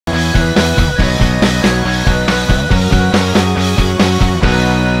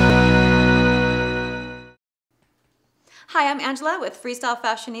Hi, I'm Angela with Freestyle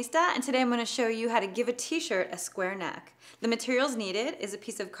Fashionista, and today I'm going to show you how to give a t-shirt a square neck. The materials needed is a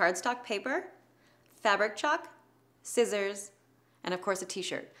piece of cardstock paper, fabric chalk, scissors, and of course a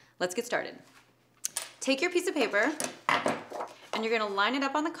t-shirt. Let's get started. Take your piece of paper and you're going to line it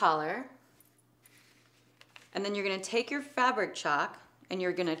up on the collar, and then you're going to take your fabric chalk and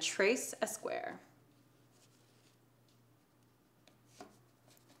you're going to trace a square.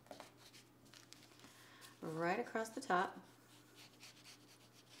 Right across the top.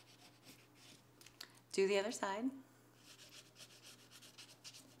 Do the other side.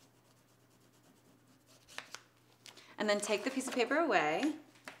 And then take the piece of paper away.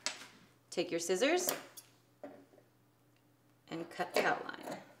 Take your scissors and cut the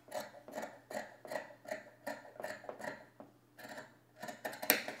outline.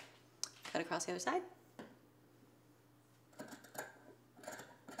 Cut across the other side.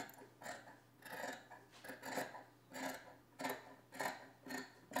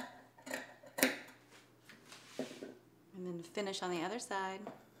 And then finish on the other side.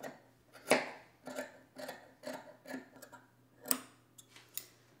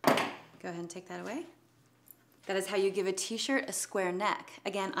 Go ahead and take that away. That is how you give a t-shirt a square neck.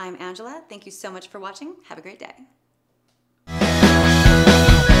 Again, I'm Angela. Thank you so much for watching. Have a great day.